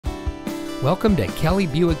Welcome to Kelley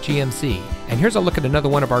Buick GMC, and here's a look at another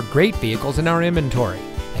one of our great vehicles in our inventory,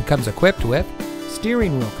 and comes equipped with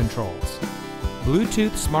steering wheel controls,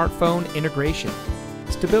 Bluetooth smartphone integration,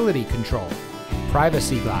 stability control,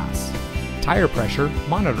 privacy glass, tire pressure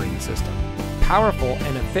monitoring system, powerful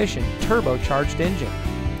and efficient turbocharged engine,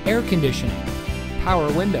 air conditioning,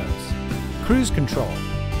 power windows, cruise control,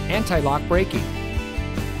 anti-lock braking.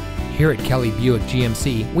 Here at Kelley Buick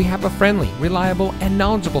GMC, we have a friendly, reliable, and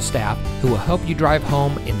knowledgeable staff who will help you drive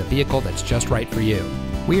home in the vehicle that's just right for you.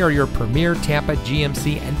 We are your premier Tampa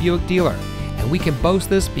GMC and Buick dealer, and we can boast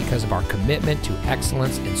this because of our commitment to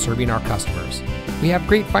excellence in serving our customers. We have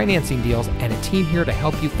great financing deals and a team here to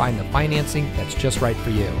help you find the financing that's just right for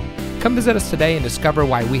you. Come visit us today and discover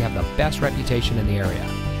why we have the best reputation in the area.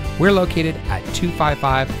 We're located at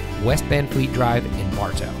 255 West Van Fleet Drive in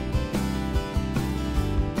Bartow.